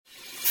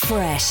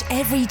Fresh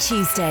every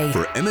Tuesday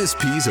for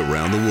MSPs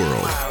around the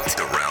world.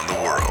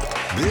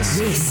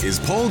 This is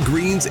Paul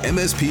Green's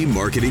MSP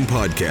Marketing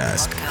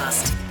Podcast.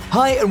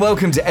 Hi and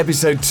welcome to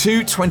episode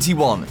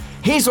 221.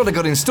 Here's what I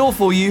got in store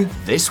for you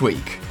this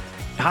week.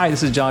 Hi,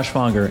 this is Josh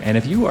Fonger, and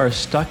if you are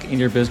stuck in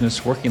your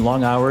business working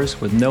long hours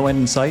with no end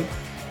in sight,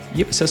 you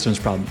have a systems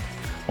problem.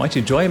 Why don't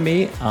you join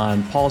me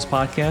on Paul's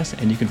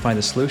podcast and you can find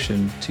a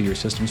solution to your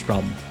systems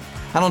problem.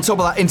 And on top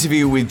of that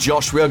interview with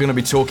Josh, we are going to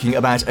be talking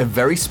about a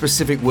very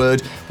specific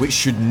word which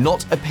should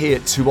not appear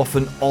too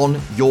often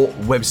on your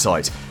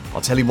website.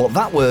 I'll tell you what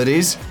that word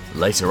is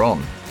later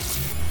on.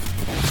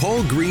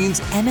 Paul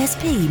Green's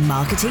MSP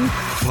Marketing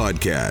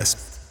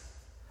Podcast.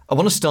 I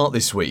want to start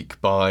this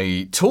week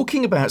by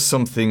talking about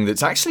something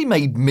that's actually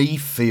made me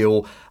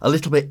feel a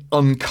little bit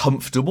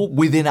uncomfortable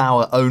within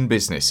our own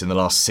business in the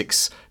last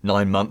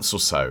 6-9 months or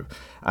so.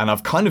 And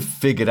I've kind of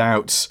figured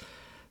out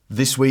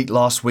this week,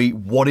 last week,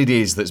 what it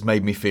is that's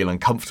made me feel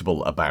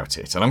uncomfortable about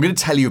it. And I'm going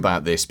to tell you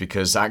about this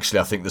because actually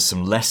I think there's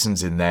some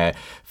lessons in there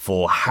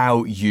for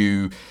how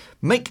you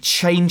make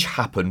change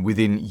happen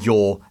within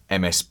your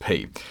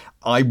MSP.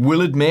 I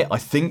will admit, I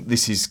think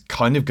this is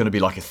kind of going to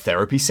be like a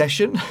therapy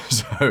session,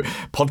 so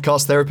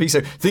podcast therapy. So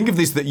think of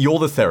this, that you're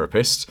the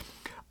therapist,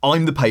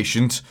 I'm the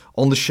patient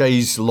on the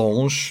chaise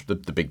lounge, the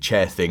big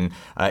chair thing,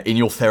 in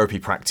your therapy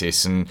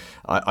practice. And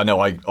I know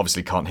I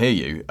obviously can't hear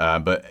you,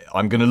 but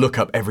I'm going to look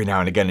up every now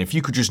and again. If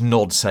you could just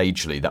nod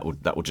sagely, that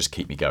would just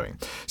keep me going.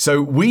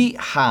 So we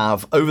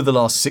have, over the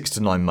last 6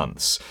 to 9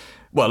 months,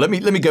 well, let me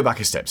go back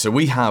a step. So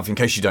we have, in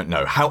case you don't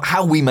know,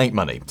 how we make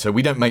money. So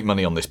we don't make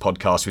money on this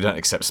podcast. We don't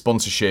accept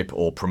sponsorship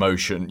or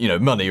promotion,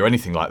 money or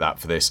anything like that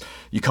for this.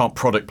 You can't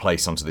product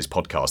place onto this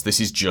podcast. This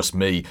is just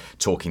me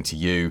talking to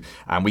you,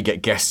 and we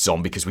get guests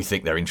on because we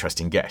think they're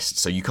interesting guests.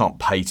 So you can't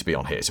pay to be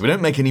on here. So we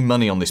don't make any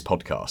money on this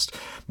podcast.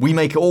 We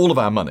make all of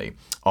our money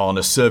on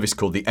a service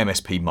called the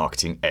MSP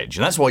Marketing Edge.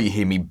 And that's why you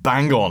hear me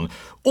bang on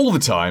all the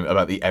time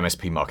about the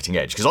MSP Marketing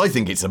Edge, because I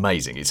think it's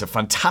amazing. It's a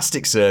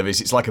fantastic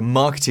service. It's like a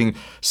marketing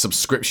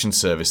subscription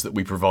service that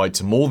we provide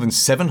to more than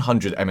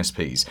 700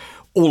 MSPs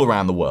all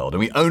around the world. And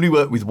we only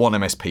work with one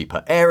MSP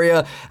per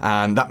area,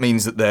 and that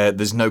means that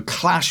there's no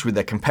clash with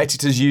their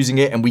competitors using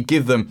it. And we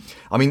give them,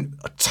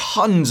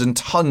 tons and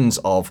tons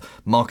of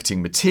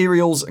marketing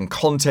materials and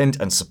content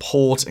and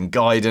support and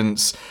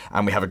guidance.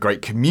 And we have a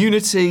great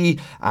community,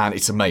 and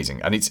it's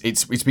amazing. And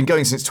it's been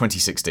going since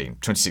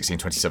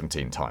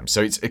 2017 time.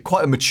 So it's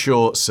quite a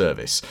mature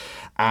service.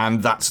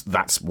 And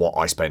that's what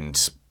I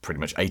spend pretty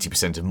much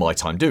 80% of my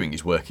time doing,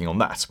 is working on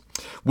that.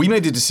 We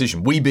made a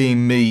decision, we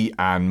being me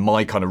and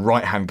my kind of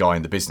right-hand guy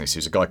in the business,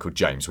 who's a guy called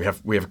James. We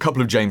have a couple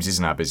of Jameses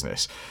in our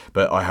business,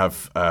 but I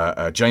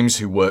have James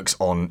who works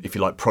on, if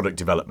you like, product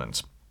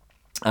development.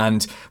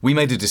 And we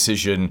made a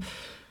decision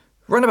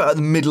around about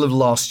the middle of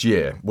last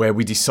year, where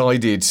we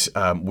decided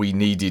we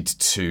needed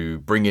to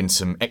bring in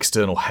some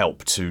external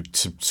help to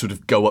sort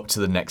of go up to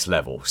the next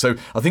level. So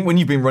I think when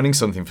you've been running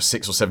something for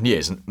 6 or 7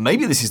 years, and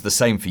maybe this is the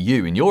same for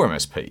you in your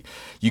MSP,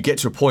 you get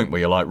to a point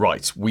where you're like,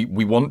 right,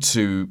 we want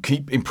to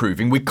keep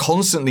improving. We're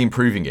constantly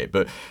improving it,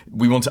 but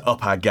we want to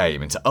up our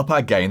game. And to up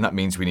our game, that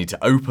means we need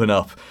to open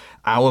up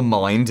our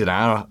mind and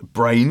our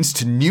brains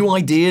to new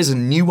ideas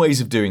and new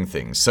ways of doing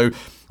things. So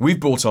we've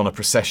brought on a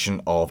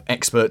procession of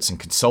experts and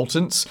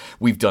consultants.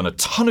 We've done a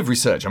ton of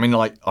research.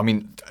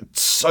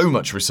 So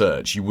much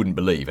research you wouldn't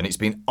believe. And it's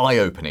been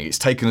eye-opening. It's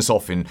taken us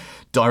off in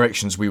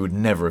directions we would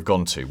never have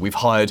gone to. We've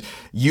hired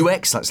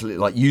UX, that's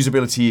like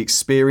usability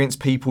experience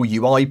people,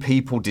 UI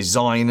people,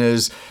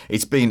 designers.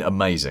 It's been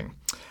amazing.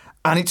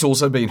 And it's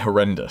also been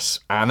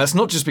horrendous. And that's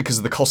not just because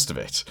of the cost of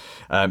it.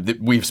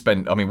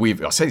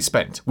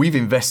 We've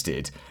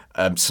invested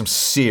some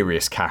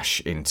serious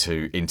cash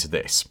into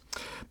this.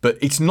 But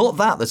it's not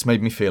that that's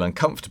made me feel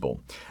uncomfortable.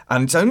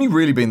 And it's only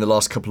really been the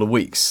last couple of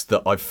weeks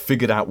that I've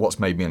figured out what's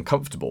made me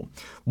uncomfortable.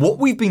 What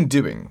we've been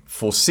doing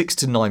for 6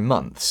 to 9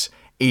 months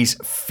is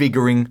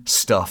figuring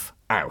stuff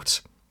out,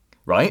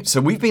 right?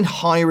 So we've been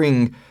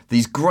hiring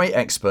these great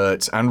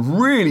experts and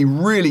really,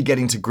 really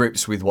getting to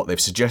grips with what they've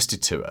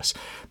suggested to us.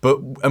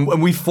 And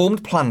we've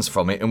formed plans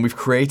from it, and we've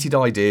created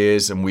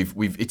ideas, and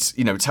as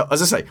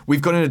I say,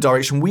 we've gone in a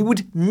direction we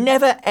would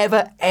never,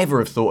 ever, ever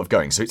have thought of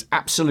going. So it's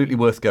absolutely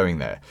worth going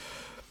there.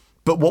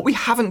 But what we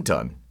haven't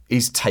done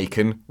is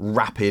taken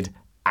rapid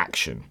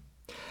action.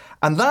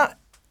 And the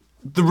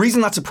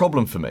reason that's a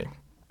problem for me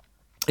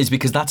is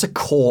because that's a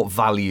core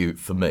value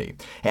for me.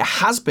 It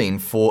has been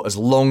for as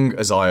long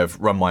as I have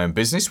run my own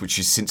business, which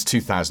is since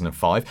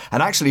 2005.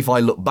 And actually, if I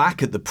look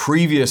back at the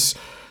previous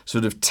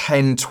sort of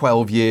 10,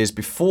 12 years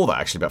before that,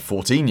 actually about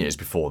 14 years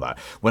before that,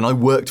 when I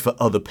worked for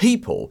other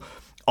people,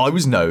 I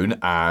was known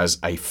as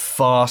a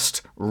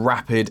fast,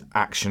 rapid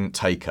action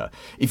taker.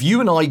 If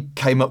you and I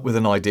came up with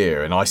an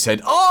idea and I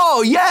said,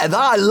 oh yeah,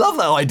 I love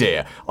that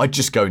idea, I'd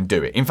just go and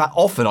do it. In fact,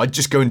 often I'd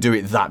just go and do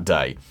it that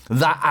day,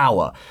 that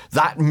hour,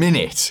 that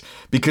minute.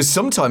 Because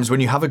sometimes when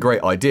you have a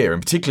great idea,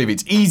 and particularly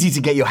if it's easy to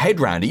get your head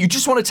around it, you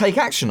just want to take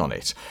action on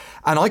it.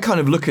 And I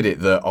kind of look at it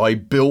that I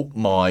built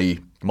my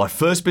My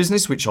first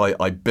business, which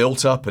I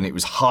built up, and it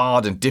was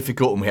hard and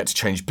difficult, and we had to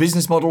change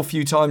business model a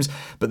few times,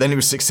 but then it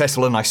was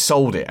successful and I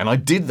sold it. And I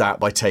did that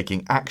by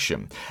taking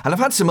action. And I've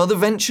had some other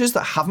ventures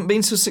that haven't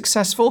been so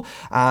successful,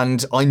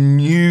 and I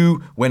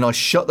knew when I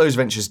shut those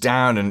ventures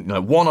down,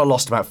 and one I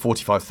lost about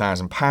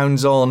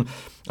 £45,000 on.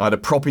 I had a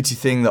property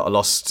thing that I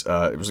lost,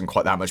 it wasn't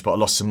quite that much, but I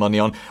lost some money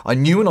on. I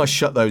knew when I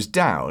shut those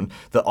down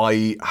that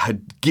I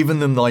had given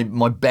them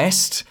my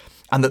best,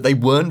 and that they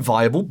weren't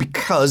viable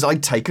because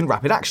I'd taken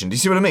rapid action. Do you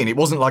see what I mean? It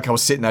wasn't like I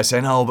was sitting there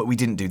saying, oh, but we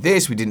didn't do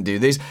this, we didn't do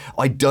this.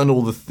 I'd done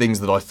all the things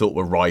that I thought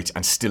were right,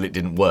 and still it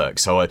didn't work.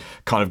 So I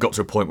kind of got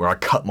to a point where I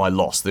cut my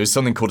loss. There's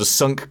something called a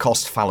sunk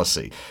cost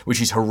fallacy,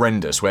 which is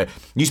horrendous, where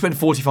you spend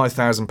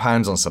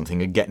 £45,000 on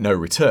something and get no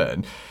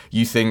return.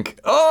 You think,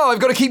 oh, I've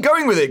got to keep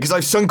going with it because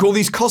I've sunk all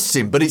these costs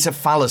in, but it's a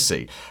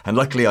fallacy. And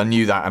luckily I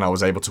knew that, and I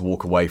was able to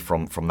walk away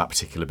from that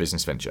particular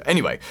business venture.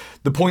 Anyway,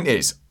 the point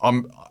is,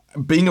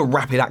 being a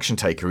rapid action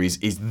taker is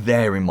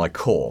there in my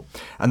core.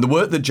 And the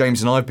work that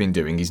James and I have been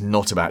doing is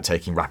not about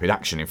taking rapid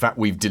action. In fact,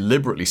 we've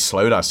deliberately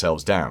slowed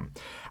ourselves down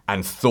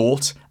and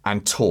thought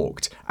and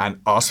talked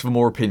and asked for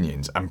more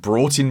opinions and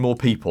brought in more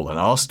people and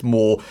asked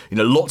more,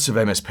 lots of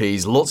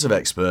MSPs, lots of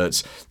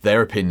experts,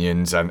 their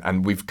opinions,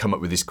 and we've come up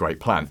with this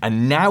great plan.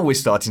 And now we're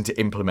starting to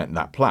implement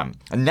that plan.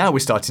 And now we're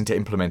starting to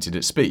implement it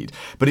at speed.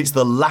 But it's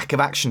the lack of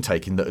action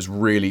taking that has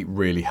really,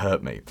 really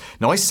hurt me.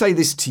 Now, I say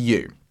this to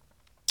you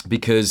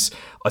because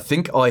I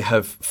think I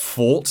have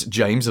fought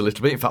James a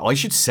little bit. In fact, I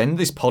should send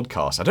this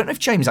podcast. I don't know if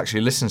James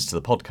actually listens to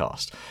the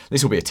podcast.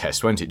 This will be a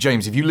test, won't it?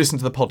 James, if you listen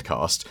to the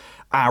podcast,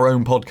 our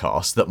own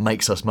podcast that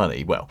makes us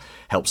money, well,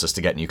 helps us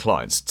to get new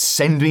clients,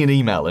 send me an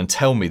email and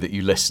tell me that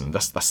you listen.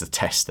 That's the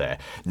test there.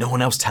 No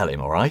one else tell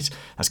him, all right?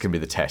 That's going to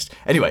be the test.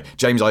 Anyway,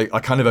 James, I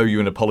kind of owe you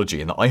an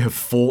apology in that I have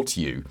fought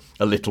you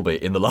a little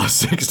bit in the last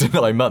 6 to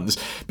 9 months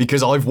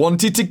because I've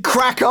wanted to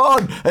crack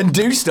on and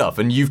do stuff,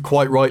 and you've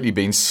quite rightly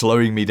been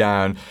slowing me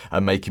down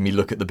and making me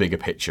look at the bigger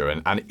picture,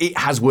 and it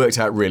has worked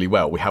out really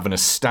well. We have an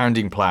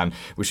astounding plan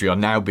which we are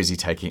now busy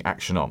taking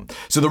action on.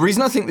 So the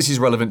reason I think this is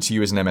relevant to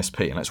you as an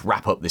MSP, and let's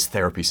wrap up this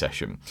therapy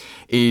session,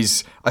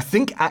 is I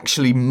think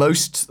actually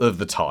most of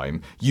the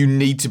time you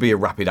need to be a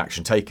rapid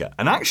action taker.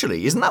 And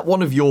actually, isn't that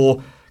one of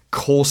your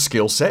core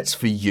skill sets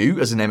for you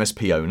as an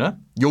MSP owner?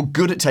 You're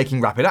good at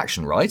taking rapid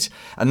action, right?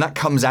 And that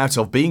comes out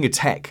of being a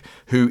tech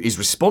who is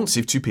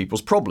responsive to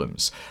people's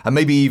problems, and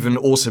maybe even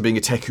also being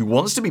a tech who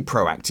wants to be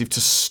proactive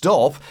to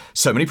stop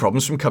so many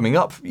problems from coming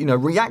up,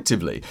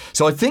 reactively.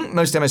 So I think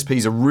most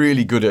MSPs are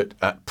really good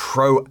at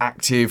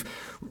proactive,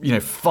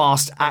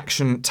 fast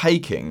action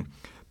taking.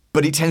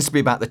 But it tends to be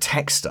about the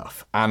tech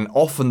stuff, and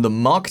often the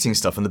marketing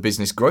stuff and the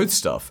business growth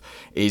stuff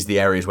is the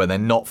areas where they're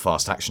not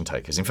fast action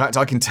takers. In fact,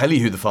 I can tell you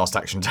who the fast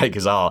action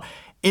takers are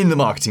in the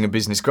marketing and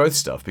business growth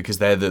stuff, because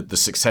they're the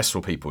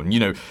successful people.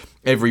 And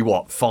every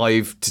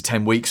 5 to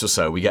 10 weeks or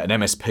so, we get an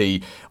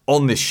MSP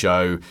on this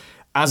show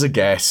as a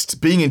guest,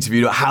 being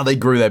interviewed about how they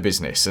grew their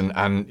business.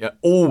 And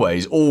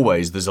always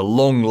there's a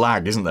long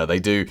lag, isn't there? They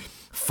do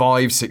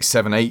 5, 6,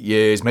 7, 8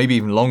 years, maybe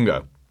even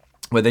longer,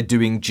 where they're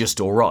doing just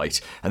all right,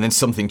 and then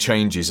something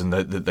changes and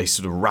they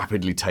sort of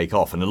rapidly take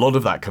off. And a lot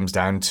of that comes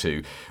down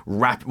to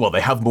they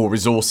have more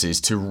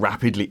resources to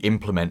rapidly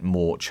implement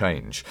more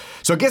change.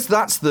 So I guess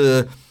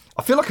I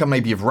feel like I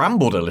maybe have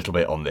rambled a little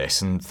bit on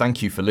this, and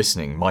thank you for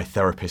listening, my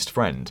therapist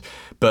friend.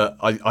 But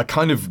I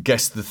kind of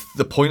guess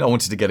the point I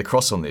wanted to get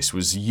across on this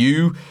was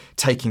you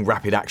taking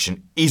rapid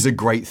action is a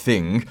great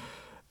thing,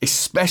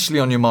 especially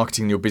on your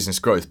marketing and your business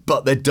growth.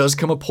 But there does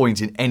come a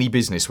point in any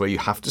business where you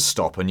have to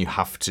stop and you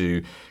have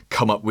to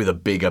come up with a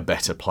bigger,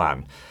 better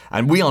plan.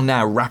 And we are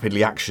now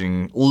rapidly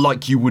actioning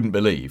like you wouldn't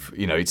believe.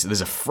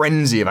 There's a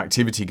frenzy of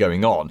activity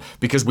going on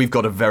because we've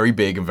got a very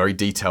big and very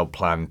detailed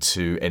plan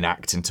to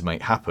enact and to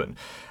make happen.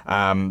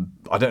 I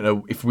don't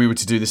know if we were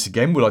to do this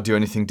again, would I do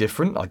anything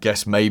different? I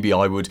guess maybe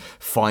I would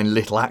find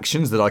little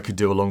actions that I could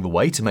do along the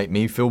way to make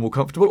me feel more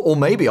comfortable. Or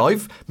maybe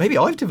I've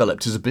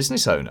developed as a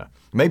business owner.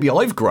 Maybe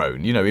I've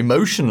grown,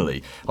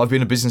 emotionally. I've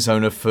been a business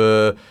owner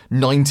for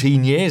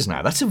 19 years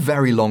now. That's a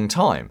very long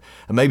time.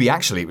 And maybe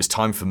actually it was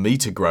time for me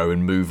to grow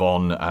and move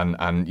on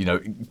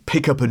and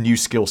pick up a new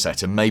skill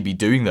set, and maybe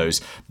doing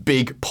those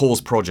big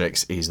pause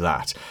projects is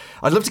that.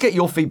 I'd love to get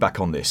your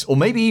feedback on this, or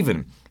maybe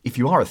even, if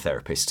you are a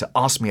therapist, to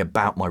ask me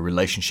about my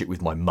relationship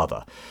with my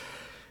mother.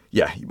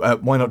 Yeah,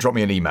 why not drop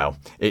me an email?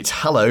 It's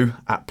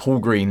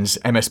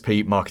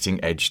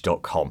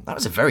hello@paulgreensmspmarketingedge.com. That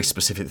was a very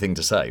specific thing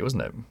to say,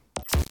 wasn't it?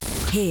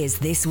 Here's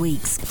this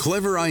week's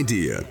Clever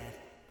idea.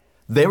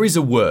 There is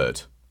a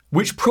word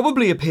which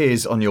probably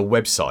appears on your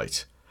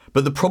website,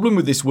 but the problem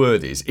with this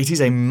word is it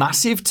is a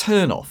massive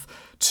turn-off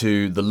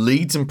to the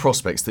leads and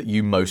prospects that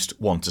you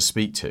most want to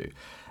speak to.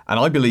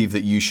 And I believe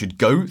that you should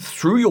go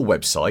through your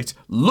website,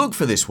 look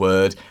for this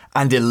word,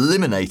 and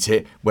eliminate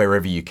it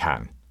wherever you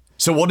can.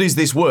 So what is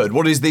this word?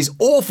 What is this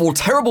awful,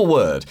 terrible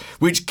word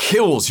which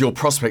kills your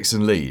prospects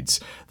and leads?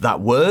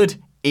 That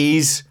word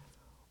is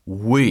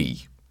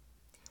we.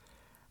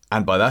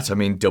 And by that I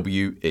mean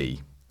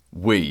W-E.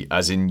 We,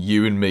 as in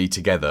you and me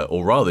together,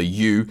 or rather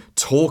you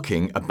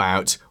talking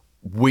about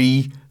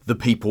we, the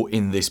people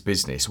in this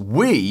business.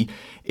 We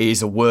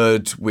is a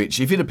word which,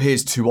 if it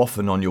appears too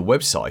often on your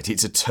website,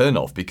 it's a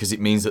turn-off because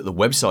it means that the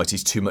website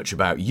is too much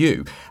about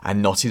you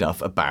and not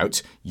enough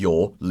about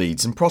your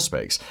leads and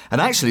prospects. And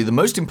actually, the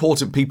most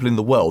important people in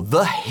the world,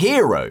 the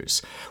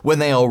heroes, when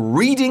they are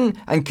reading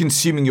and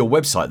consuming your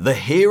website, the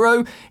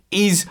hero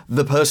is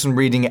the person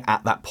reading it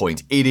at that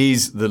point. It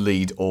is the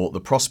lead or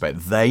the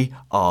prospect. They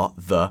are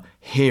the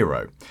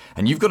hero.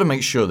 And you've got to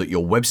make sure that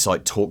your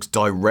website talks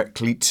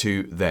directly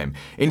to them.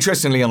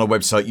 Interestingly, on a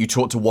website, you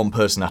talk to one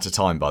person at a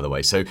time, by the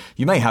way. So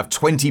you may have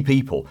 20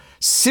 people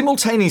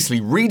simultaneously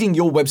reading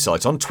your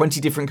website on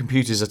 20 different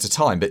computers at a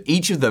time, but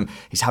each of them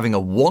is having a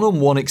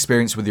one-on-one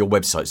experience with your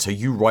website. So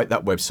you write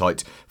that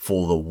website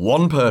for the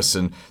one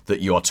person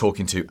that you are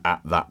talking to at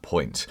that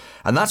point.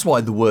 And that's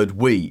why the word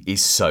we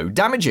is so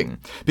damaging.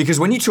 Because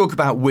when you talk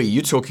about we,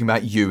 you're talking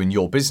about you and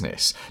your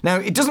business. Now,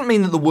 it doesn't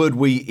mean that the word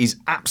we is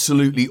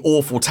absolutely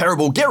awful,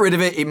 terrible, get rid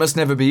of it, it must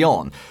never be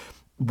on.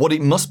 What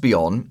it must be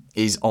on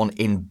is on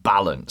in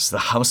balance.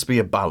 There must be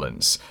a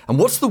balance. And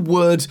what's the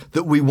word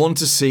that we want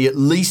to see at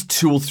least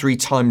 2 or 3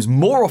 times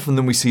more often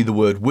than we see the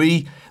word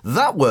we?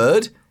 That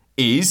word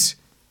is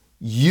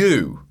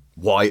you.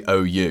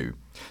 Y-O-U.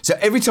 So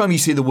every time you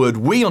see the word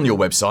we on your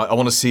website, I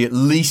want to see at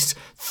least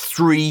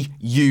 3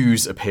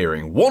 U's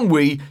appearing. 1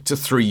 we to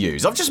 3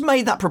 U's. I've just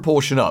made that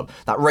proportion up,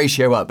 that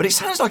ratio up, but it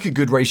sounds like a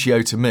good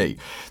ratio to me.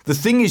 The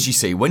thing is, you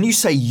see, when you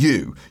say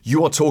you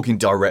are talking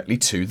directly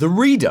to the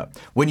reader.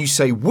 When you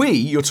say we,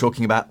 you're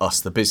talking about us,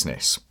 the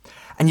business.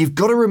 And you've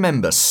got to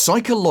remember,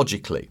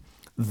 psychologically,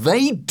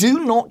 they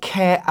do not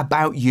care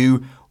about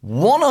you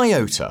one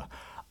iota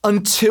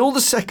until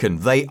the second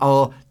they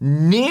are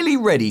nearly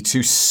ready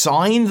to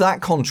sign that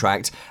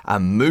contract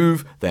and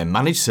move their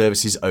managed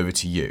services over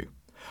to you.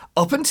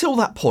 Up until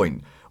that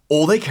point,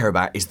 all they care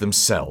about is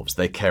themselves.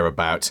 They care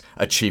about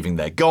achieving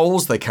their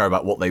goals. They care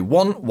about what they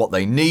want, what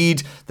they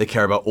need. They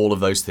care about all of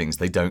those things.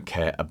 They don't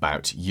care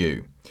about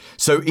you.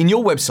 So in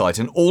your website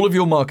and all of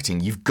your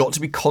marketing, you've got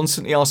to be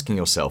constantly asking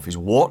yourself is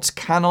what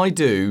can I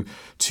do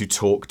to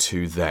talk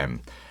to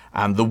them?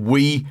 And the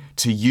we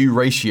to you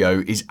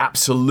ratio is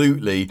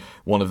absolutely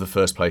one of the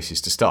first places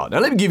to start. Now,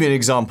 let me give you an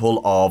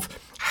example of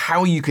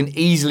how you can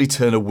easily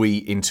turn a we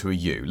into a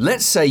you.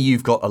 Let's say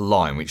you've got a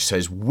line which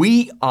says,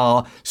 we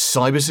are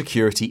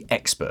cybersecurity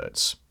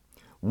experts.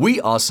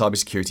 We are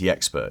cybersecurity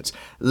experts.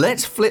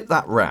 Let's flip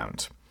that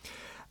round.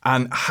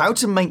 And how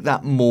to make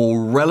that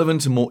more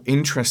relevant and more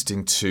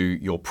interesting to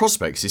your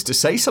prospects is to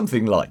say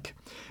something like,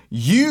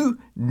 you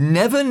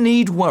never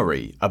need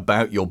worry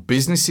about your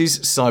business's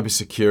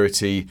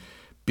cybersecurity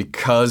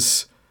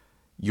because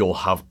you'll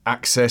have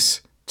access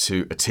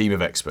to a team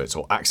of experts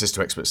or access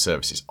to expert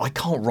services. I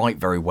can't write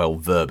very well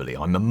verbally.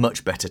 I'm a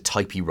much better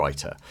typey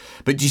writer.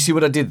 But do you see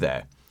what I did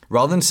there?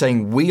 Rather than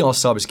saying we are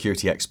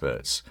cybersecurity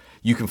experts,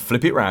 you can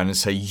flip it around and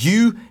say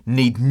you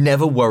need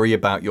never worry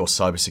about your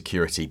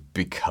cybersecurity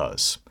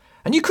because.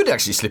 And you could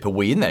actually slip a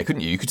we in there,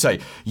 couldn't you? You could say,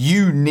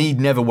 you need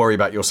never worry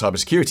about your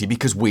cybersecurity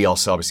because we are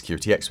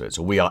cybersecurity experts,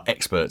 or we are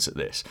experts at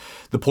this.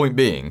 The point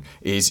being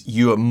is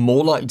you are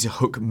more likely to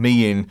hook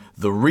me in,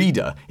 the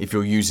reader, if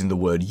you're using the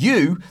word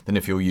you than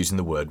if you're using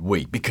the word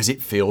we, because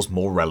it feels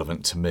more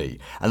relevant to me.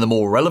 And the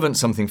more relevant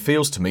something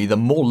feels to me, the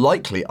more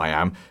likely I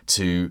am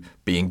to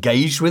be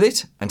engaged with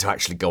it and to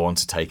actually go on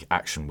to take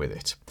action with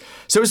it.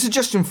 So a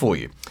suggestion for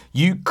you.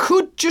 You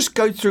could just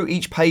go through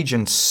each page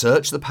and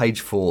search the page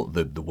for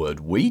the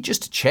word we,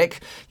 just to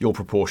check your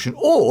proportion,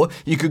 or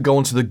you could go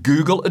onto the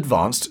Google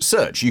Advanced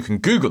Search. You can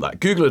Google that,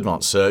 Google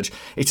Advanced Search.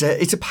 It's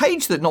a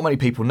page that not many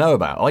people know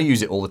about. I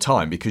use it all the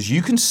time because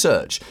you can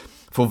search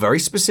for very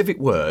specific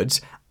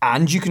words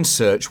and you can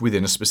search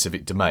within a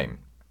specific domain.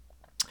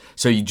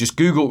 So you just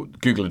Google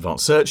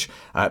Advanced Search,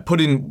 put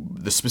in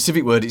the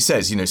specific word. It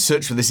says,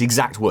 search for this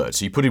exact word.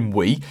 So you put in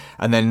we,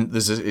 and then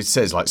it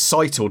says like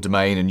site or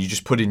domain, and you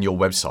just put in your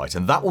website.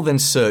 And that will then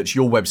search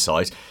your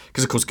website,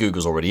 because of course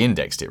Google's already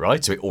indexed it,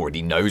 right? So it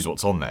already knows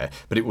what's on there.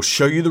 But it will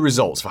show you the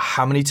results for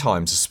how many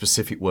times a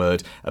specific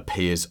word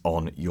appears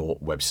on your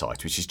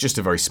website, which is just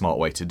a very smart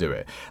way to do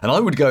it. And I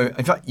would go,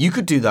 in fact, you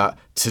could do that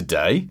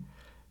today.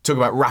 Talk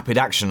about rapid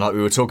action like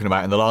we were talking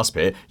about in the last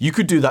bit. You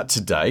could do that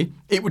today.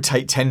 It would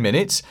take 10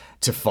 minutes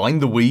to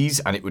find the we's,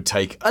 and it would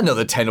take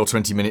another 10 or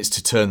 20 minutes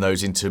to turn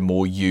those into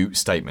more you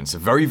statements. A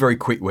very, very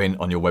quick win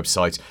on your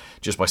website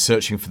just by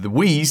searching for the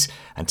we's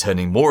and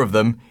turning more of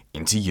them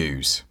into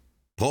you's.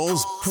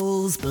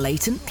 Paul's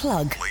blatant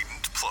plug.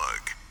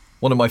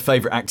 One of my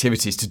favourite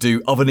activities to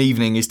do of an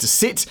evening is to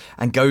sit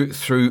and go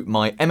through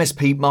my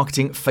MSP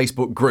Marketing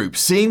Facebook group,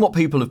 seeing what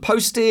people have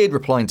posted,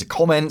 replying to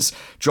comments,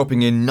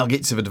 dropping in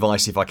nuggets of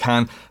advice if I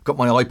can. I've got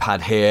my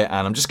iPad here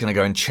and I'm just going to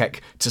go and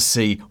check to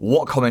see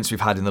what comments we've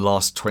had in the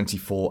last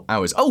 24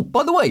 hours. Oh,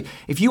 by the way,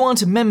 if you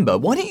aren't a member,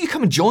 why don't you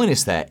come and join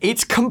us there?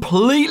 It's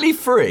completely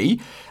free,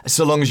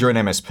 so long as you're an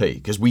MSP,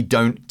 because we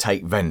don't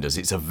take vendors.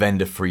 It's a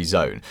vendor-free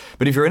zone.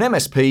 But if you're an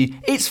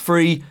MSP, it's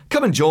free.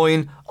 Come and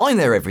join. I'm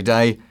there every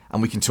day.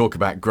 and we can talk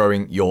about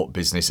growing your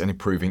business and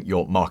improving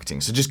your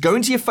marketing. So just go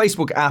into your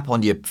Facebook app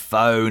on your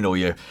phone or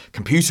your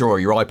computer or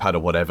your iPad or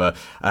whatever.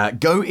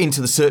 Go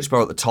into the search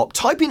bar at the top,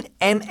 type in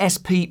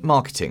MSP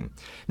marketing.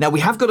 Now, we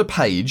have got a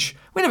page.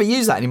 We never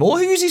use that anymore.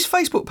 Who uses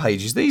Facebook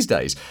pages these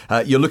days?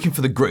 You're looking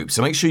for the group.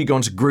 So make sure you go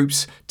onto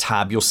Groups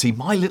tab. You'll see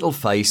my little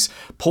face,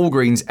 Paul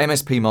Green's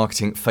MSP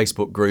Marketing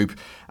Facebook group.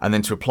 And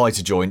then to apply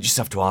to join, you just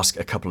have to ask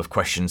a couple of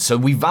questions. So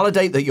we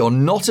validate that you're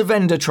not a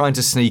vendor trying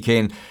to sneak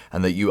in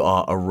and that you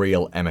are a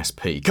real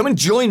MSP. Come and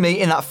join me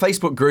in that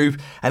Facebook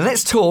group and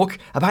let's talk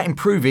about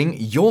improving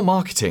your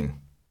marketing.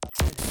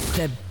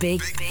 The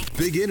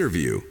big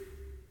interview.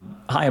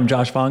 Hi, I'm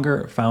Josh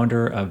Vonger,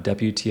 founder of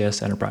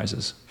WTS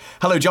Enterprises.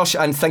 Hello, Josh,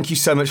 and thank you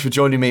so much for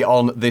joining me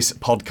on this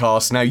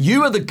podcast. Now,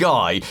 you are the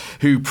guy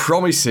who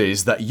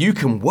promises that you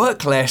can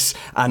work less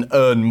and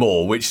earn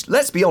more, which,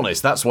 let's be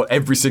honest, that's what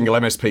every single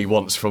MSP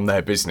wants from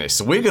their business.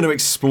 So we're going to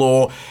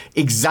explore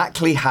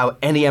exactly how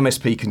any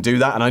MSP can do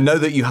that. And I know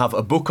that you have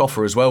a book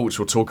offer as well, which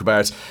we'll talk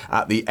about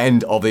at the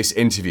end of this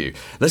interview.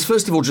 Let's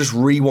first of all just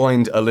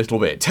rewind a little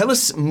bit. Tell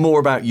us more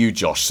about you,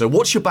 Josh. So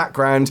what's your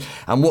background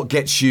and what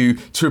gets you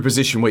to a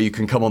position where you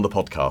can come on the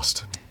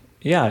podcast?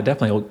 Yeah,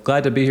 definitely. Well,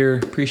 glad to be here.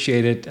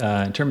 Appreciate it.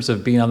 In terms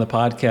of being on the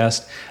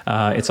podcast,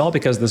 it's all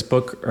because of this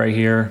book right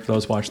here. For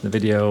those watching the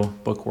video,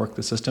 book Work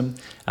the System.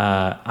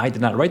 I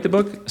did not write the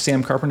book.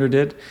 Sam Carpenter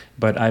did,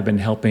 but I've been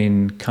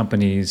helping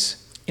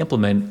companies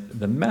implement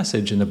the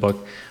message in the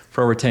book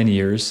for over 10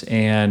 years.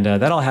 And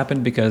that all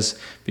happened because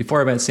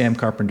before I met Sam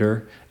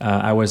Carpenter,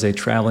 I was a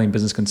traveling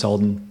business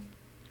consultant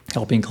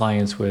helping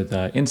clients with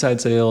inside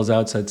sales,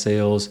 outside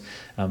sales,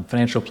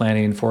 financial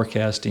planning,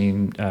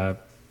 forecasting,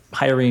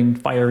 hiring,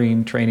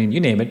 firing, training, you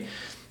name it.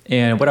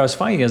 And what I was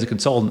finding as a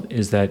consultant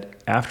is that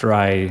after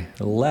I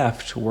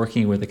left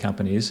working with the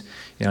companies,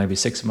 maybe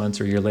 6 months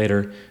or a year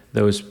later,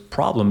 those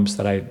problems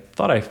that I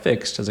thought I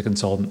fixed as a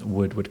consultant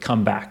would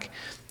come back.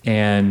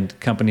 And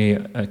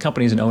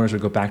companies and owners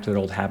would go back to their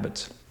old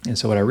habits. And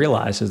so what I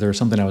realized is there was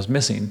something I was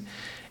missing.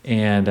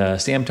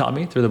 And Sam taught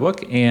me through the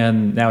book,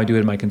 and now I do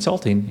it in my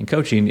consulting and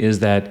coaching, is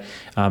that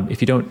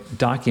if you don't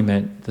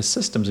document the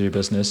systems of your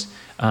business,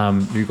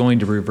 you're going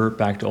to revert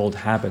back to old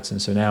habits. And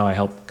so now I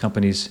help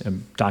companies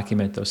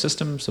document those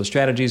systems, those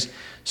strategies,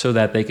 so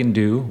that they can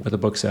do what the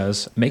book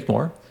says, make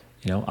more.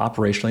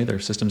 Operationally, their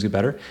systems get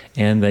better,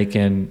 and they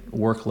can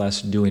work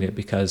less doing it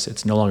because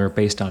it's no longer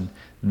based on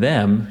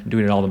them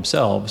doing it all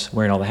themselves,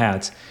 wearing all the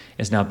hats.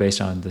 It's now based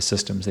on the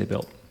systems they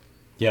built.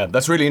 Yeah,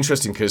 that's really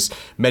interesting because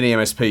many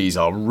MSPs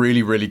are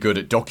really, really good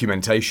at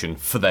documentation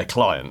for their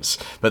clients,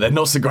 but they're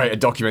not so great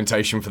at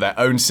documentation for their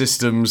own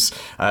systems,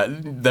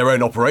 their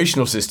own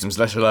operational systems,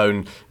 let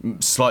alone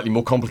slightly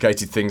more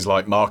complicated things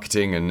like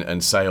marketing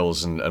and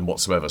sales and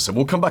whatsoever. So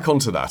we'll come back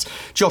onto that.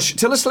 Josh,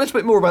 tell us a little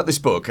bit more about this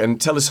book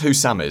and tell us who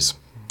Sam is.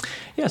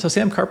 Yeah, so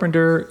Sam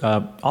Carpenter,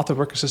 author of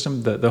Work the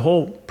System, the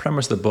whole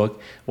premise of the book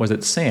was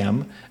that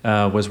Sam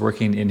was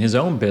working in his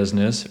own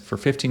business for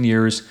 15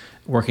 years,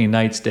 working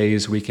nights,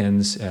 days,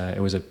 weekends.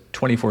 It was a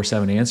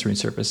 24/7 answering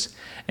service.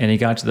 And he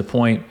got to the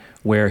point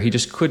where he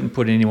just couldn't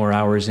put any more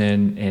hours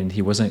in and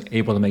he wasn't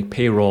able to make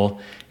payroll.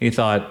 And he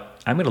thought,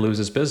 I'm going to lose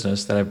this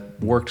business that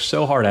I've worked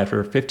so hard at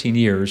for 15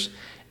 years.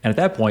 And at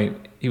that point,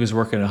 he was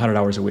working 100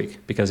 hours a week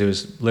because he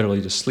was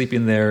literally just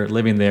sleeping there,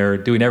 living there,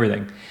 doing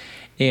everything.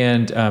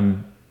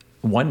 And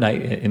one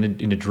night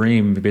in a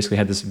dream, he basically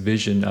had this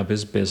vision of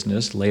his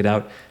business laid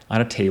out on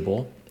a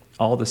table,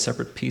 all the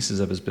separate pieces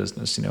of his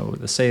business,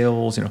 the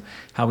sales,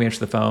 how we answer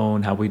the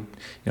phone, how we,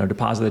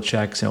 deposit the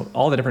checks,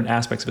 all the different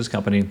aspects of his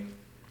company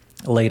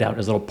laid out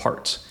as little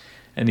parts.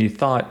 And he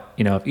thought,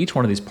 if each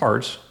one of these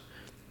parts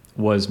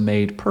was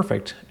made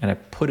perfect and I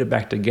put it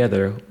back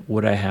together,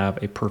 would I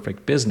have a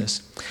perfect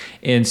business?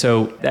 And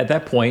so at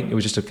that point, it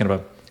was just a kind of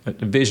a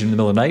vision in the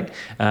middle of the night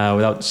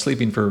without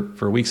sleeping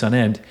for weeks on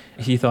end.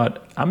 He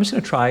thought, I'm just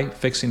going to try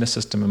fixing a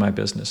system in my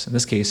business. In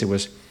this case, it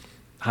was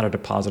how to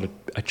deposit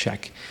a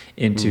check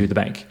into the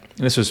bank.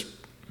 And this was,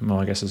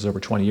 I guess it was over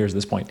 20 years at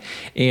this point.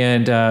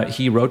 And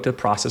he wrote the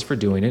process for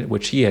doing it,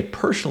 which he had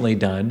personally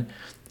done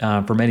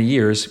for many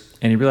years.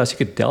 And he realized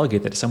he could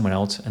delegate that to someone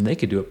else and they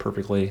could do it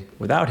perfectly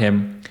without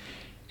him,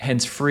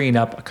 hence freeing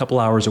up a couple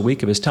hours a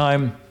week of his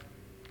time,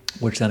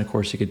 which then, of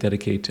course, he could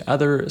dedicate to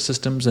other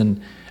systems.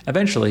 And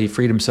eventually, he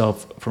freed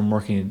himself from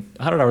working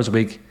 100 hours a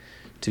week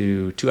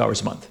to 2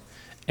 hours a month.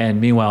 And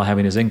meanwhile,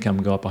 having his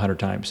income go up 100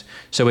 times.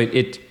 So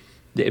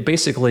it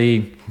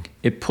basically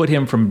put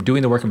him from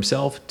doing the work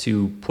himself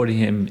to putting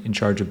him in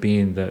charge of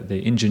being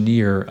the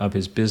engineer of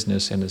his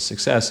business and his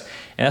success.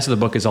 And that's what the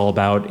book is all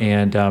about.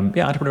 And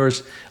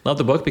entrepreneurs love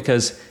the book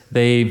because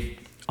they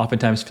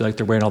oftentimes feel like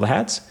they're wearing all the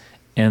hats.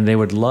 And they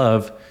would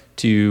love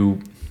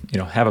to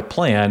have a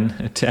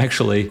plan to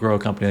actually grow a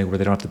company where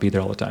they don't have to be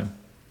there all the time.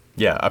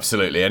 Yeah,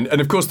 absolutely. And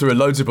of course, there are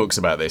loads of books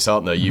about this,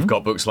 aren't there? You've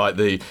got books like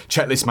The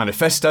Checklist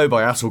Manifesto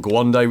by Atul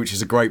Gawande, which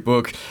is a great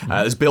book.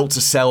 There's Built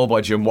to Sell by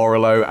Jim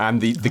Warrillow,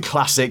 and the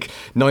classic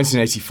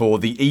 1984,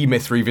 The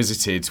E-Myth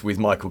Revisited with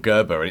Michael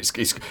Gerber.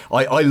 And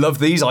I love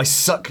these. I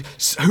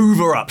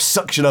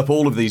suction up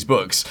all of these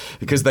books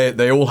because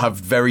they all have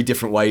very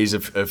different ways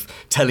of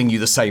telling you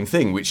the same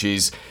thing, which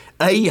is,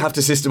 A, you have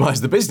to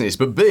systemize the business,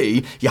 but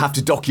B, you have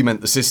to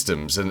document the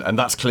systems. And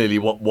that's clearly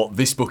what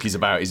this book is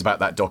about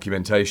that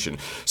documentation.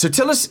 So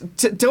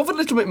delve a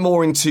little bit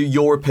more into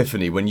your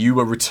epiphany when you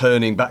were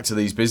returning back to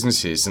these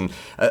businesses. And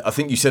I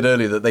think you said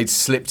earlier that they'd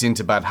slipped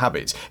into bad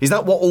habits. Is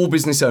that what all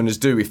business owners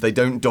do if they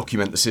don't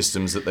document the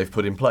systems that they've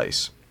put in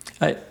place?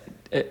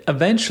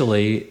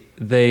 Eventually,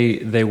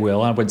 they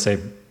will. I wouldn't say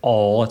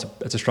all,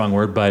 that's a strong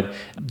word, but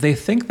they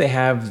think they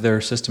have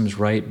their systems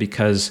right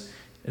because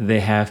they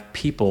have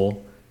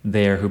people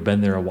there who've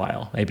been there a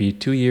while, maybe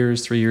 2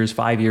 years, 3 years,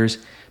 5 years.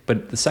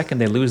 But the second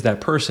they lose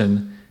that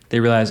person, they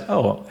realize,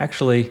 oh,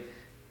 actually,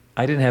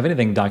 I didn't have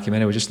anything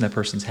documented. It was just in that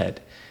person's head.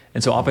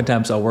 And so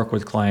oftentimes I'll work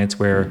with clients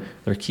where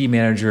their key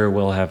manager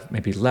will have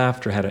maybe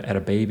left or had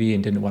a baby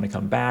and didn't want to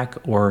come back,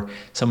 or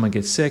someone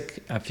gets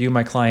sick. A few of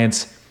my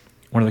clients,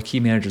 one of the key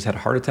managers had a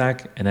heart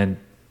attack, and then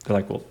they're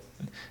like, well,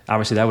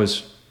 obviously that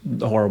was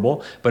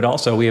horrible, but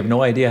also we have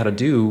no idea how to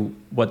do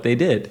what they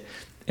did.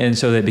 And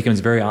so it becomes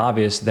very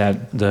obvious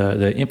that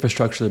the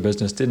infrastructure of the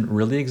business didn't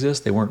really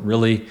exist. They weren't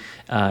really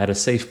at a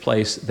safe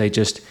place. They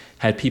just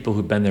had people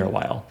who've been there a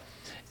while.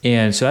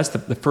 And so that's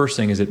the first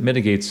thing, is it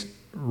mitigates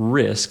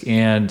risk.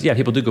 And yeah,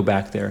 people do go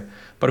back there.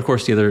 But of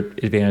course, the other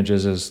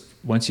advantages is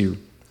once you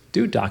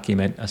do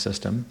document a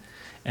system,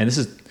 and this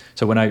is,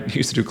 so when I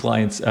used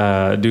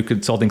to do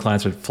consulting,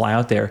 clients would fly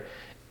out there,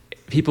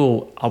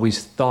 people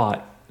always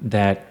thought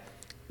that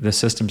the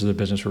systems of the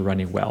business were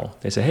running well.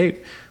 They say,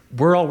 hey,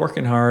 we're all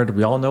working hard.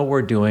 We all know what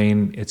we're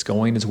doing. It's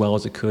going as well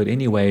as it could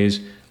anyways.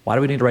 Why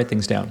do we need to write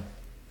things down?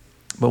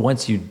 But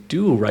once you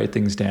do write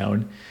things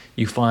down,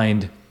 you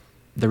find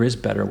there is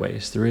better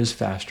ways. There is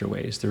faster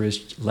ways. There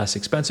is less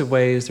expensive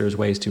ways. There's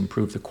ways to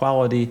improve the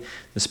quality,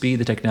 the speed,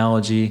 the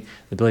technology,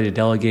 the ability to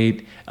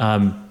delegate.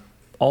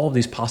 All of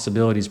these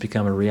possibilities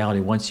become a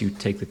reality once you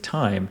take the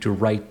time to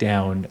write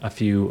down a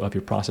few of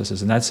your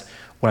processes. And that's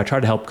what I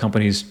try to help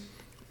companies,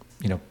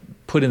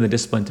 put in the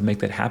discipline to make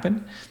that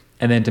happen,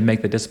 and then to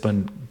make the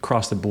discipline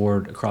across the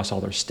board, across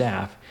all their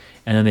staff.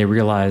 And then they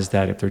realize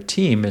that if their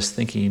team is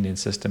thinking in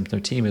systems, their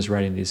team is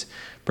writing these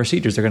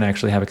procedures, they're going to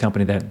actually have a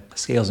company that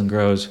scales and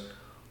grows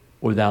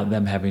without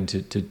them having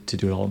to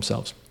do it all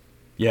themselves.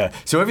 Yeah,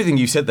 so everything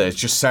you said there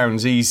just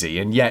sounds easy,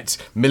 and yet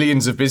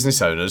millions of business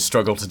owners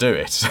struggle to do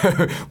it.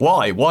 So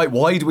why?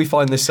 Why do we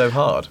find this so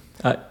hard?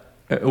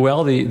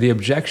 Well, the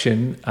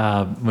objection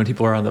when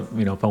people are on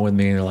the phone with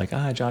me and they're like,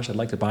 Josh, I'd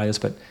like to buy this,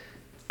 but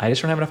I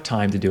just don't have enough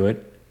time to do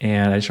it,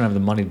 and I just don't have the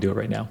money to do it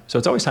right now. So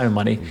it's always time and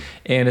money,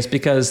 and it's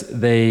because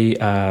they,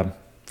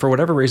 for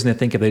whatever reason, they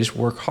think if they just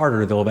work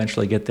harder, they'll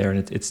eventually get there,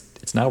 and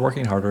it's not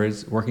working harder,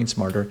 it's working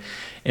smarter.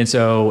 And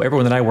so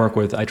everyone that I work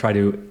with, I try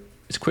to,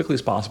 as quickly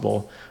as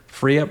possible,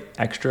 free up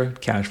extra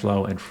cash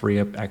flow and free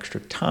up extra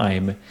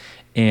time.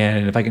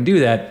 And if I can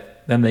do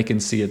that, then they can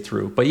see it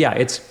through. But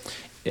yeah,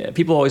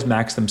 people always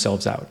max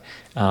themselves out.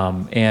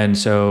 And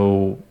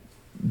so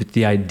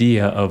the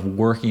idea of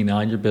working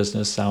on your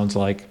business sounds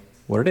like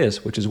what it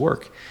is, which is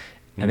work.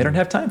 And they don't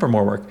have time for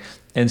more work.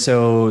 And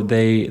so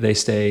they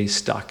stay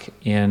stuck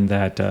in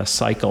that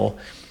cycle.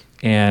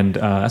 And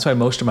that's why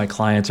most of my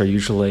clients are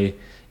usually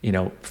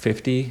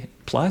 50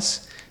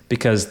 plus,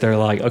 because they're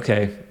like,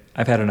 okay,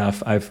 I've had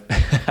enough.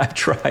 I've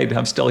tried.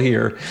 I'm still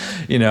here.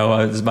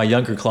 My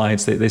younger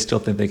clients, they still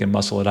think they can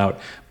muscle it out.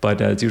 But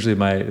it's usually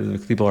my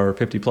people are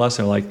 50 plus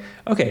and are like,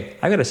 okay,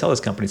 I got to sell this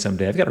company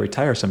someday. I've got to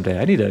retire someday.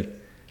 I need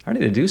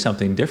to do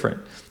something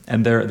different.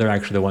 And they're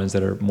actually the ones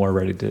that are more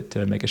ready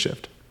to make a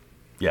shift.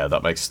 Yeah,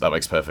 that makes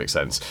perfect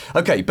sense.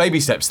 Okay,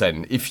 baby steps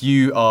then. If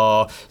you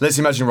are, let's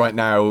imagine right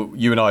now,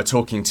 you and I are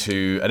talking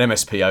to an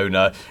MSP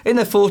owner in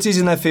their 40s,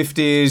 in their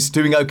 50s,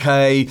 doing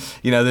okay.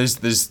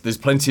 There's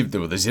plenty of,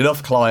 there's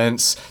enough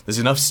clients, there's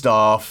enough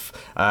staff,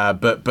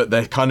 but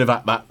they're kind of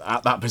at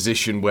that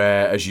position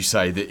where, as you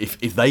say, that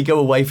if they go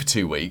away for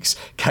 2 weeks,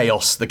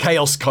 the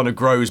chaos kind of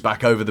grows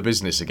back over the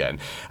business again.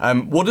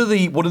 What are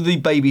the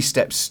baby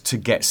steps to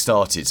get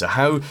started? So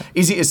how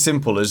is it as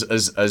simple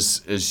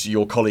as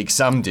your colleague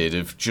Sam did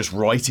of just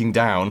writing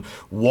down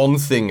one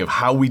thing of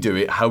how we do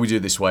it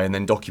this way, and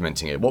then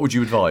documenting it? What would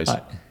you advise?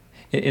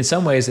 In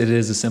some ways, it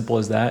is as simple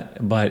as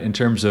that. But in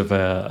terms of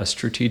a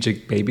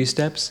strategic baby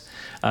steps,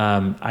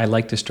 I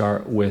like to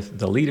start with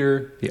the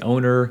leader, the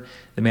owner,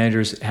 the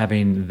managers,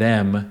 having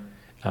them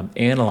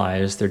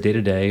analyze their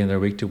day-to-day and their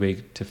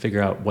week-to-week to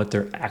figure out what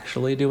they're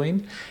actually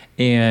doing,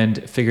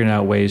 and figuring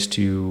out ways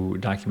to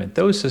document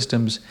those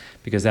systems,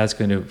 because that's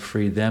going to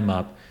free them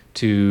up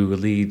to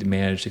lead,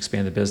 manage,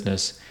 expand the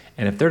business.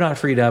 And if they're not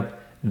freed up,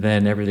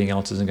 then everything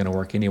else isn't going to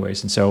work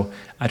anyways. And so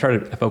I try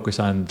to focus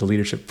on the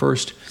leadership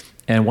first.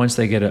 And once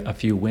they get a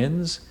few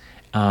wins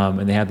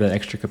and they have that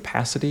extra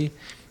capacity,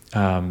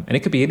 and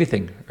it could be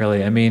anything,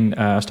 really. I mean,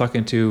 I was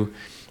talking to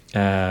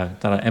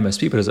not an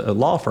MSP, but as a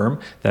law firm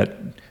that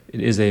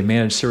is a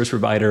managed service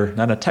provider,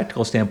 not a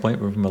technical standpoint,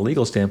 but from a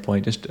legal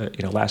standpoint, just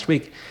last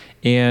week.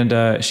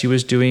 And she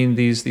was doing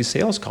these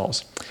sales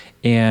calls.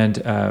 And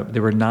they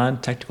were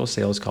non-technical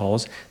sales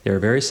calls. They were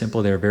very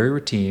simple. They were very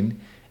routine.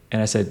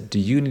 And I said, do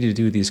you need to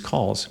do these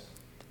calls?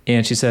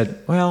 And she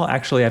said, well,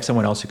 actually, I have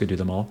someone else who could do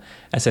them all.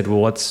 I said,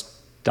 well, let's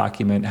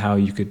document how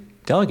you could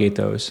delegate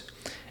those.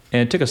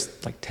 And it took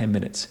us like 10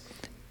 minutes.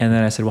 And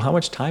then I said, well, how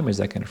much time is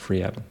that going to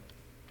free up?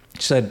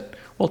 She said,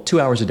 well, 2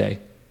 hours a day.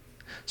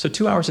 So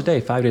 2 hours a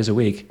day, 5 days a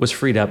week was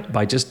freed up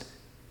by just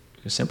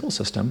a simple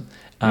system.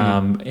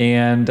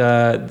 And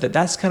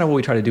that's kind of what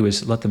we try to do,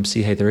 is let them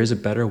see, hey, there is a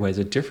better way,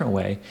 there's a different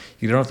way.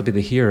 You don't have to be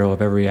the hero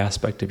of every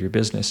aspect of your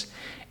business.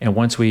 And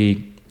once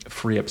we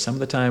free up some of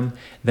the time,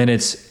 then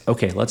it's,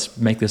 okay, let's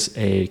make this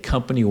a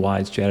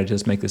company-wide strategy.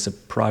 Let's make this a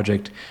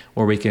project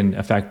where we can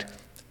affect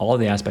all of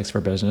the aspects of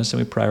our business,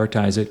 and we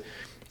prioritize it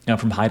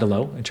from high to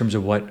low in terms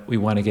of what we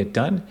want to get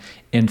done.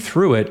 And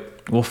through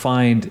it, we'll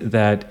find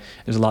that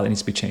there's a lot that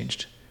needs to be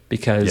changed,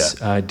 because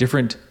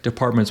different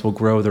departments will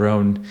grow their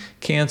own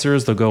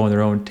cancers, they'll go on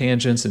their own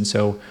tangents. And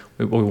so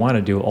what we want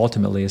to do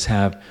ultimately is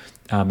have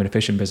an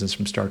efficient business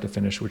from start to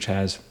finish, which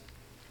has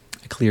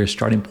a clear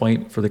starting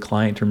point for the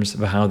client in terms of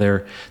how they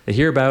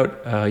hear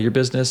about your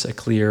business, a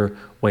clear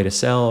way to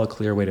sell, a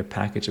clear way to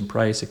package and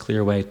price, a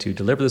clear way to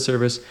deliver the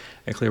service,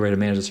 a clear way to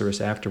manage the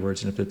service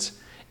afterwards. And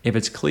if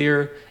it's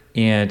clear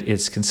and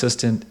it's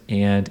consistent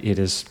and it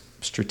is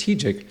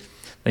strategic,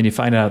 then you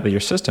find out that your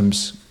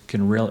systems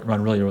can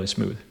run really, really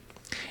smooth.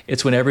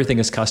 It's when everything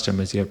is custom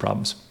as you have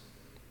problems.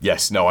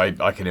 Yes, no,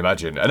 I can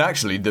imagine. And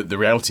actually, the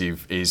reality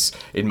is,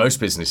 in most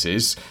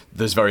businesses,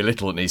 there's very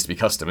little that needs to be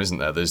custom, isn't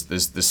there?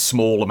 There's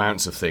small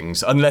amounts of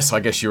things, unless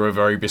I guess you're a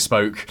very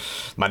bespoke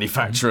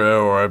manufacturer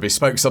or a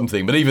bespoke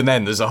something. But even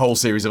then, there's a whole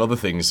series of other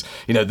things.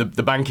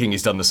 The banking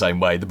is done the same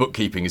way, the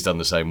bookkeeping is done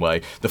the same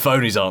way, the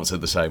phone is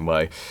answered the same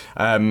way.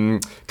 A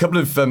couple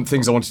of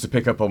things I wanted to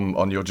pick up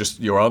on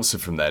your answer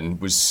from then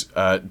was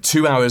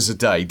 2 hours a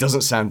day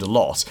doesn't sound a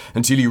lot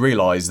until you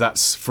realise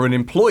that's for an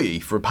employee,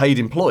 for a paid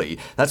employee,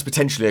 that's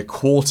potentially a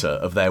quarter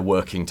of their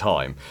working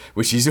time,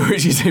 which is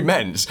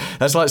immense.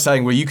 That's like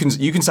saying, well, you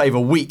can save a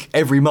week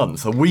every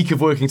month, a week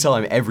of working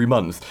time every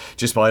month,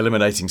 just by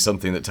eliminating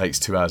something that takes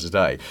 2 hours a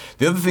day.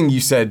 The other thing you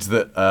said,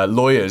 that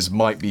lawyers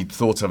might be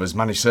thought of as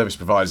managed service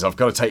providers, I've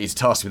got to take you to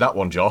task with that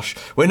one, Josh.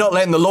 We're not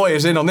letting the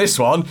lawyers in on this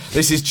one.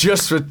 This is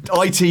just for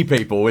IT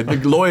people.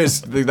 The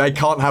lawyers, they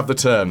can't have the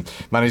term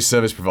managed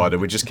service provider.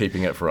 We're just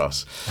keeping it for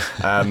us.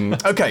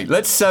 Okay,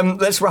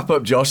 let's wrap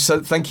up, Josh. So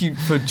thank you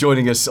for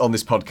joining us on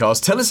this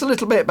podcast. Tell us a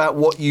little bit about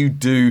what you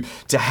do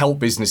to help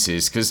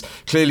businesses, because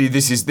clearly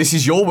this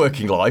is your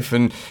working life,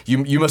 and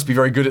you must be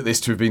very good at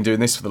this to have been doing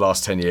this for the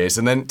last 10 years.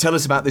 And then tell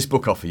us about this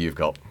book offer you've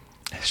got.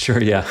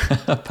 Sure, yeah.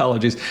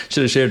 Apologies.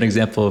 Should have shared an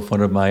example of one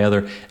of my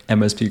other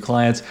MSP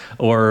clients,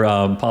 or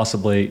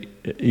possibly,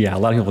 a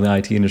lot of people in the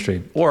IT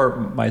industry, or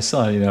my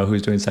son,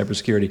 who's doing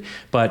cybersecurity.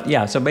 But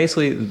yeah, so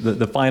basically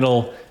the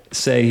final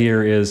say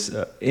here is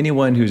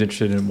anyone who's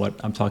interested in what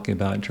I'm talking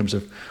about in terms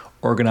of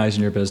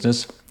organizing your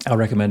business, I'll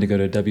recommend to go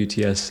to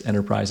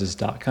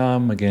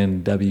WTSenterprises.com.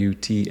 Again,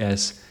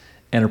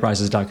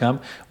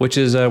 WTSenterprises.com, which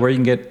is where you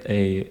can get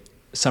a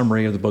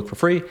summary of the book for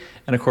free.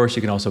 And of course,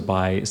 you can also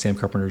buy Sam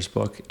Carpenter's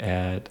book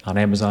on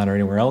Amazon or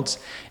anywhere else.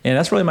 And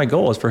that's really my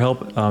goal, is for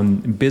help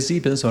busy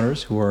business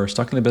owners who are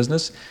stuck in the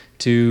business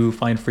to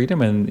find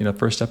freedom. And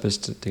first step is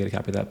to get a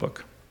copy of that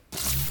book.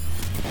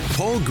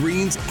 Paul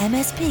Green's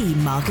MSP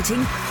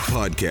Marketing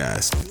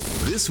Podcast.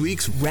 This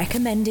week's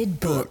recommended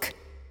book.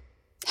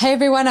 Hey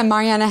everyone, I'm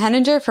Mariana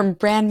Henninger from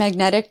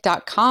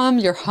brandmagnetic.com,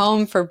 your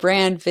home for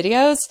brand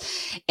videos.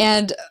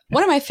 And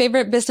one of my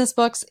favorite business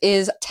books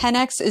is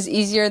 10X is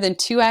Easier Than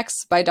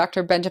 2X by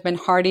Dr. Benjamin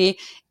Hardy.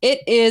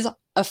 It is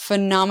a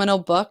phenomenal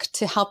book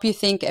to help you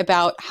think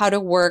about how to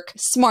work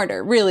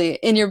smarter, really,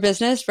 in your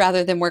business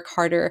rather than work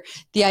harder.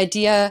 The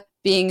idea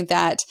being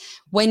that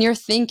when you're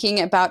thinking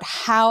about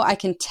how I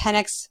can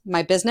 10X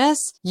my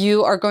business,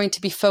 you are going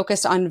to be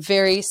focused on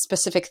very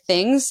specific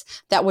things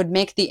that would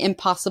make the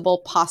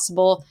impossible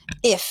possible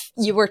if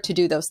you were to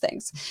do those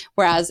things.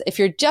 Whereas if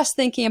you're just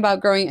thinking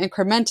about growing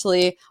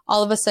incrementally,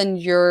 all of a sudden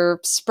you're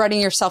spreading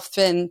yourself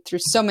thin through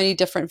so many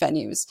different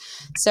venues.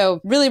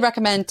 So really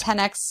recommend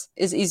 10X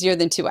is Easier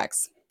Than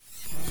 2X.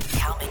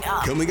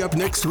 Coming up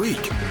next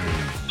week.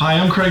 Hi,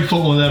 I'm Craig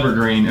Fulton with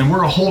Evergreen, and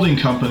we're a holding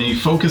company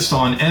focused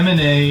on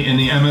M&A in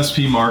the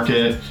MSP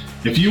market.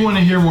 If you want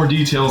to hear more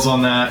details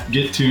on that,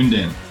 get tuned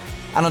in.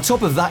 And on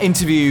top of that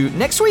interview,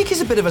 next week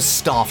is a bit of a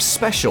staff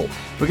special.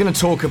 We're going to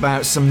talk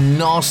about some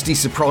nasty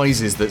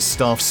surprises that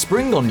staff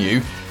spring on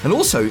you, and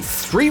also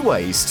 3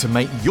 ways to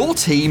make your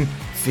team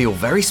feel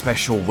very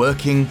special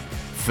working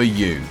for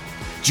you.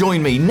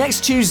 Join me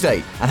next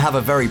Tuesday and have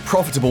a very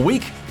profitable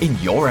week in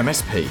your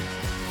MSP.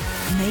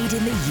 Made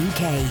in the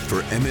UK.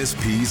 For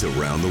MSPs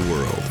around the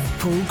world.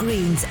 Paul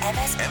Green's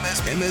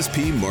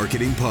MSP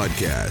Marketing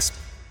Podcast.